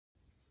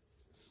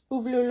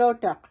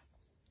Uvlulotak,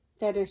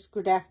 that is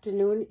good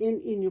afternoon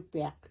in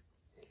Inupiaq.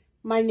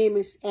 My name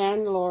is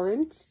Ann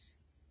Lawrence.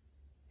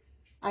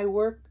 I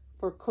work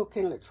for Cook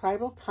Inlet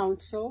Tribal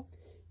Council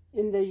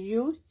in the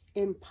Youth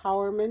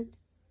Empowerment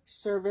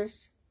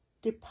Service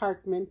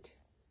Department.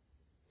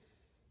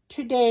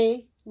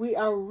 Today we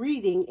are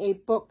reading a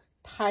book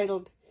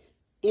titled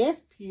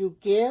If You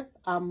Give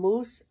a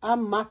Moose a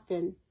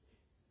Muffin,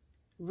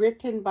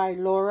 written by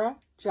Laura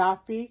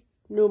Joffe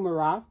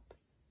Numeroff,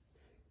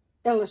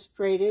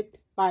 illustrated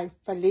by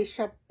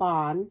Felicia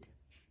Bond,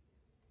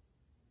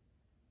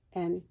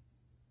 and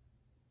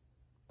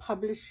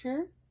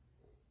publisher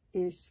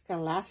is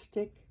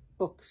Scholastic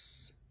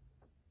Books.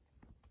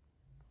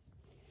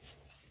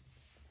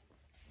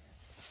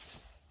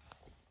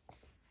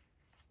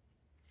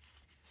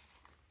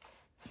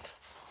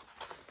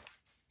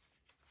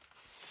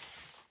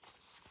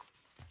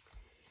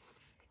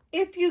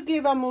 If you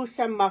give a moose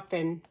a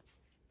muffin,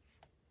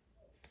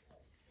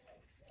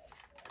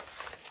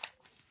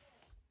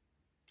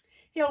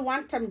 he'll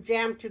want some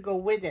jam to go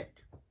with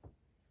it.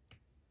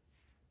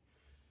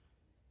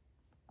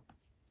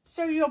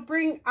 So you'll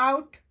bring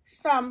out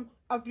some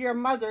of your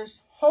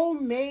mother's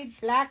homemade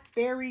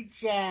blackberry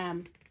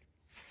jam.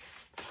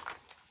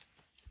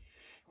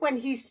 When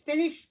he's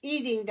finished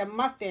eating the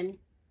muffin,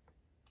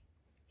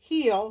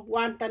 he'll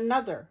want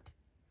another,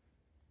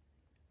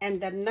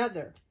 and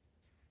another,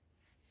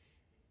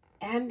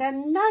 and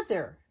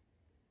another.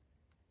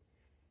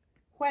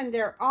 When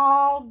they're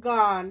all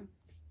gone,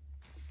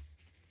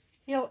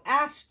 he'll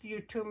ask you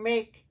to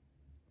make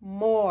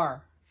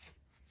more.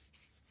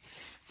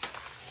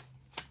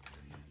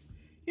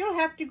 You'll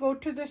have to go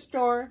to the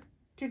store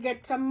to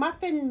get some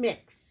muffin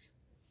mix.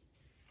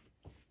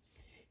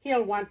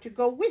 He'll want to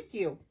go with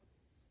you.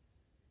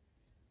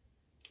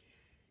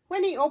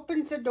 When he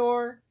opens the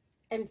door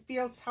and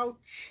feels how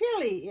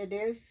chilly it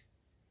is,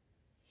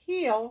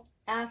 he'll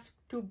ask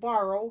to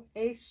borrow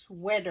a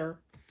sweater.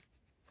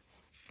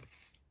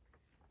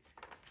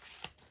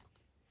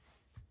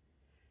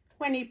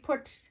 When he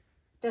puts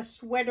the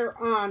sweater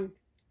on,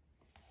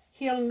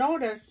 he'll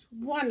notice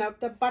one of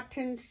the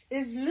buttons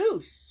is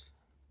loose.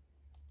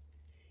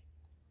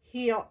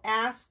 He'll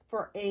ask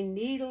for a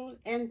needle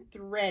and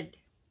thread.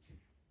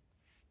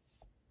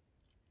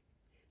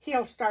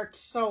 He'll start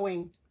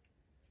sewing.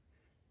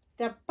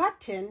 The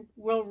button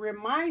will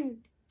remind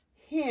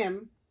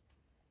him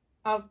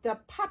of the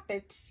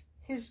puppets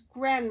his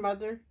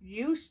grandmother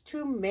used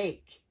to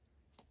make.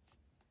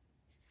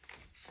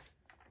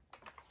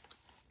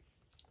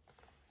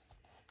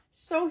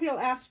 So he'll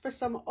ask for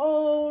some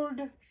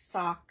old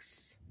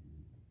socks.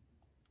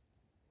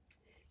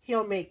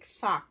 He'll make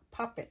sock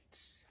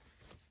puppets.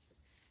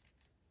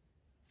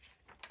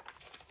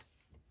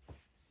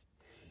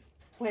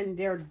 When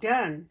they're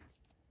done,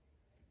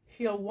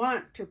 he'll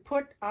want to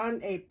put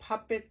on a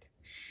puppet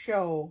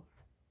show.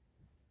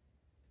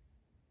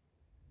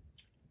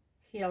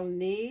 He'll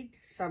need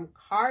some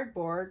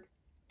cardboard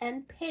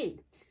and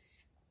paints.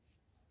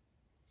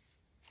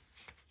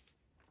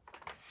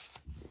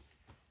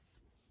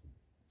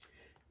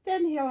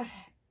 Then he'll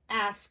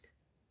ask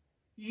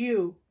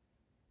you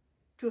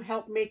to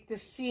help make the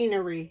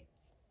scenery.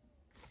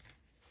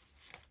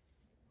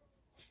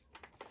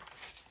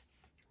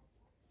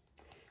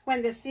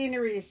 When the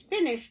scenery is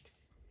finished,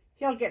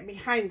 he'll get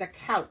behind the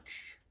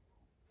couch,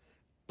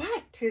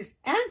 but his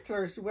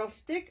antlers will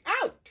stick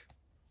out.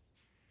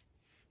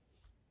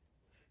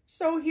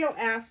 So he'll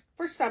ask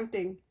for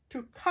something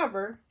to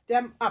cover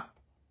them up.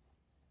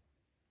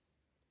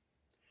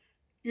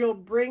 You'll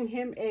bring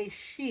him a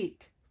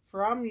sheet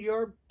from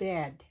your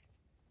bed.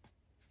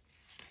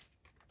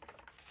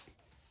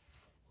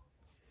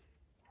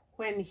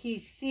 When he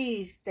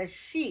sees the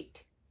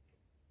sheet,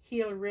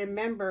 he'll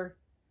remember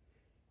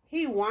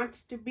he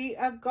wants to be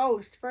a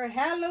ghost for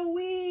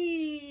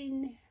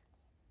Halloween.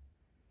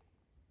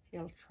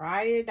 He'll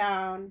try it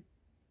on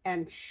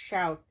and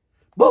shout,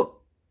 "Boo!"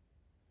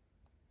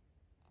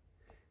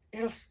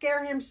 It'll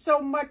scare him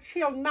so much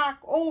he'll knock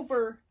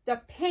over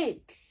the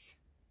paints.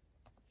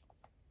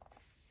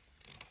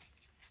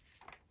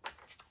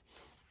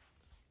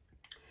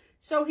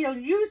 So he'll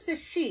use the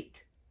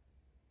sheet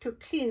to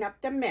clean up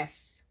the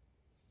mess.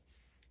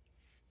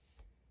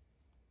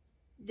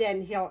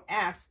 Then he'll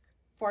ask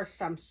for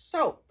some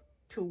soap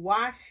to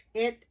wash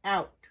it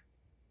out.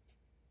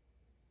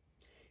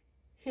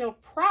 He'll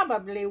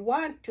probably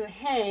want to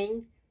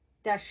hang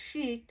the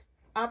sheet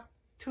up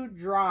to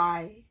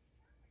dry.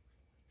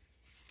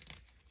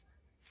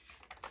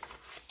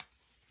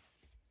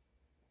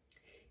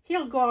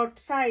 He'll go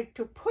outside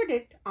to put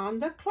it on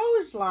the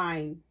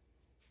clothesline.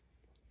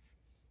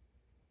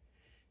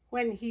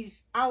 When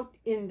he's out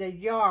in the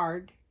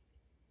yard,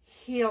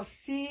 he'll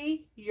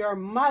see your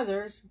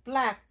mother's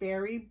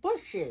blackberry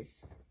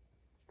bushes.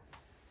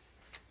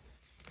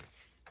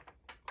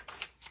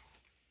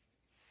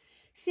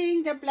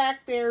 Seeing the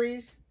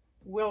blackberries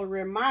will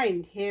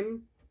remind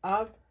him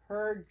of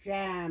her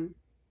jam.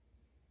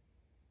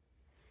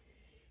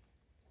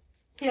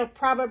 He'll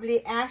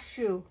probably ask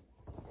you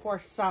for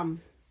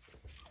some.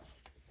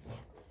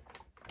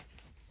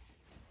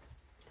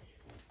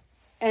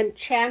 And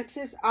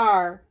chances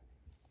are,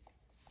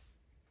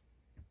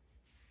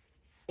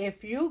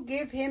 if you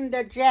give him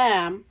the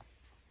jam,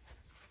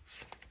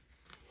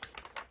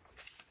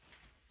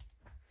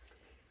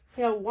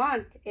 he'll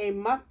want a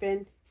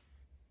muffin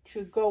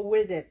to go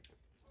with it.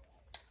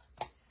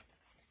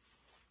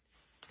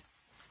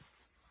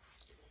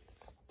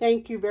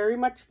 Thank you very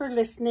much for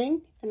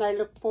listening, and I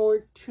look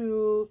forward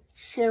to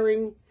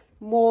sharing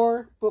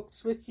more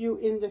books with you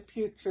in the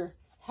future.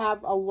 Have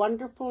a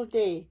wonderful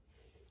day.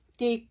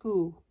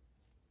 Deku.